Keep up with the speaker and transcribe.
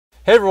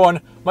Hey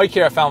everyone, Mike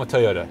here at Falmouth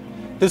Toyota.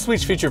 This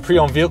week's featured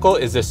pre-owned vehicle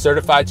is this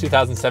certified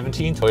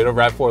 2017 Toyota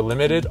RAV4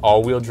 Limited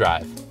all-wheel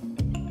drive.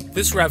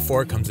 This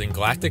RAV4 comes in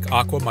Galactic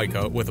Aqua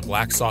Mica with a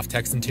Black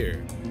SofTex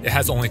interior. It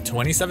has only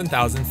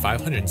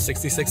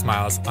 27,566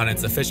 miles on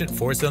its efficient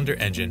 4-cylinder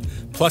engine,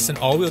 plus an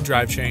all-wheel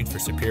drivetrain for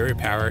superior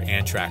power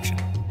and traction.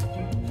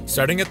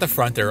 Starting at the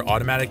front, there are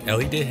automatic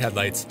LED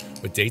headlights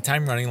with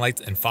daytime running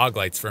lights and fog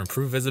lights for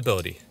improved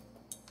visibility.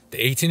 The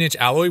 18-inch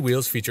alloy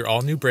wheels feature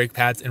all new brake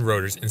pads and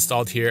rotors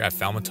installed here at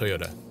Falmouth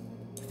Toyota.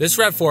 This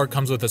RAV4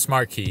 comes with a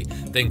smart key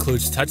that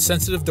includes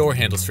touch-sensitive door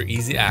handles for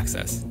easy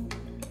access.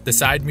 The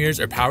side mirrors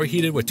are power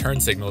heated with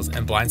turn signals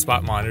and blind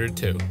spot monitored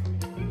too.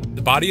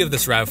 The body of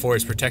this RAV4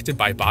 is protected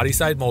by body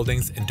side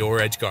moldings and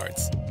door edge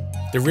guards.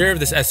 The rear of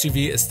this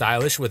SUV is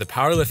stylish with a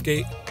power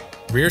liftgate,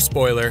 rear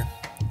spoiler,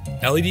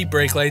 LED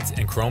brake lights,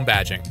 and chrome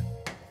badging.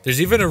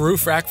 There's even a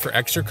roof rack for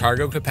extra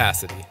cargo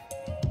capacity.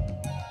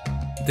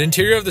 The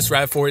interior of this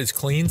RAV4 is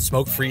clean,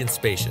 smoke-free, and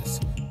spacious.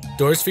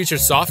 Doors feature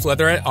soft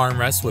leatherette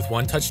armrests with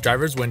one-touch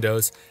driver's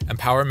windows and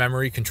power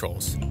memory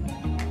controls.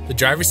 The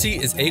driver's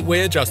seat is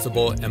 8-way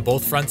adjustable and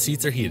both front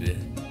seats are heated.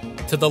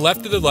 To the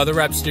left of the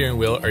leather-wrapped steering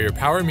wheel are your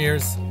power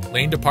mirrors,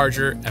 lane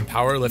departure, and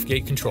power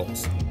liftgate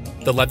controls.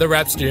 The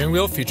leather-wrapped steering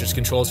wheel features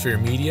controls for your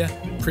media,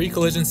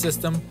 pre-collision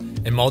system,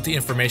 and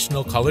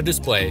multi-informational color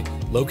display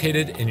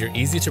located in your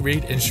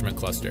easy-to-read instrument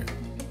cluster.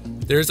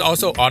 There is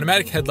also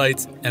automatic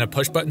headlights and a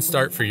push-button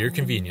start for your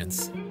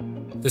convenience.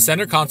 The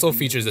center console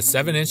features a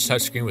 7-inch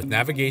touchscreen with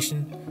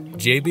navigation,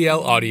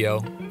 JBL audio,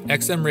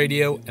 XM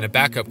radio, and a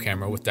backup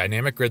camera with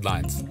dynamic grid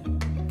lines.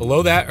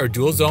 Below that are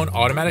dual-zone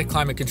automatic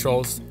climate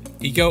controls,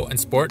 eco and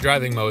sport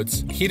driving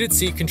modes, heated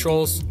seat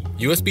controls,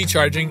 USB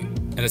charging,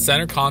 and a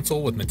center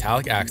console with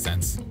metallic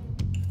accents.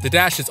 The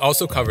dash is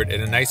also covered in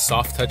a nice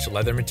soft-touch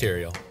leather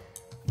material.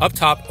 Up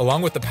top,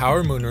 along with the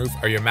power moonroof,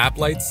 are your map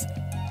lights,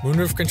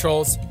 moonroof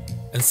controls,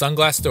 and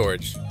sunglass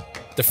storage.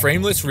 The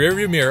frameless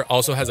rearview mirror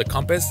also has a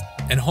compass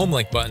and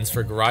HomeLink buttons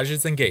for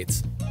garages and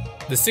gates.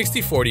 The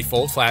 60/40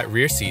 fold-flat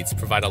rear seats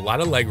provide a lot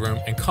of legroom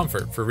and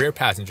comfort for rear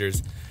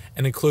passengers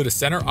and include a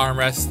center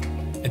armrest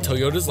and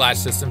Toyota's latch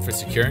system for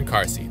securing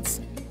car seats.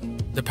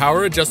 The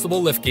power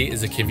adjustable liftgate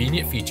is a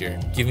convenient feature,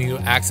 giving you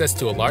access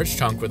to a large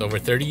trunk with over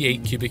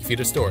 38 cubic feet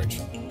of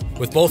storage.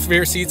 With both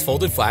rear seats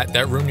folded flat,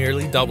 that room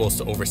nearly doubles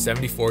to over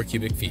 74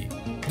 cubic feet.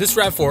 This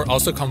RAV4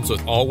 also comes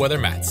with all-weather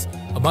mats,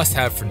 a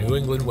must-have for New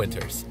England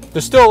winters.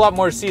 There's still a lot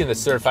more to see in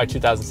this certified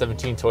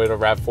 2017 Toyota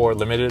RAV4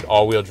 Limited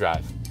all-wheel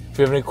drive. If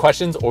you have any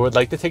questions or would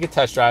like to take a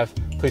test drive,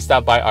 please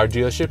stop by our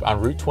dealership on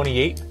Route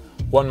 28,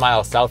 1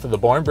 mile south of the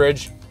Bourne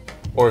Bridge,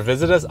 or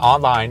visit us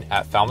online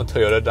at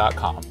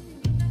falmouthtoyota.com.